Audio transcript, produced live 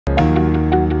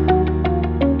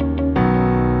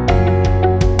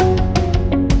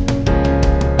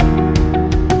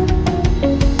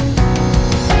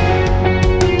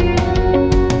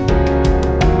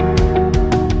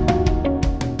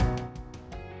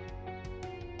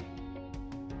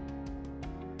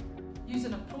Use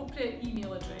an appropriate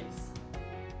email address.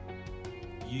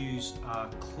 Use a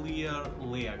clear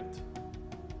layout.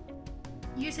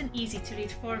 Use an easy-to-read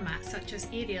format such as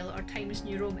Arial or Times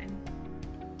New Roman.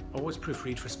 Always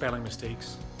proofread for spelling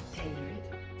mistakes. Tailor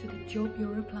it to the job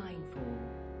you're applying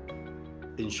for.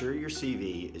 Ensure your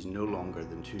CV is no longer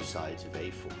than 2 sides of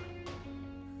A4.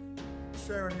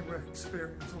 Share any work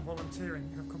experience or volunteering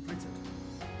you have completed.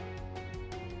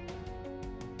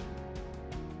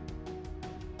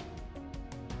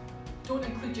 Don't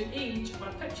include your age or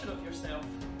a picture of yourself.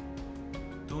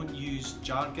 Don't use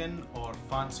jargon or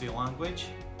fancy language.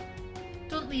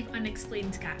 Don't leave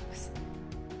unexplained gaps.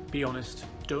 Be honest,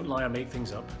 don't lie or make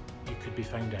things up. You could be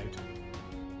found out.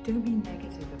 Don't be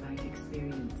negative about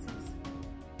experiences.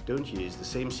 Don't use the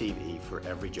same CV for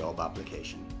every job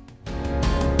application.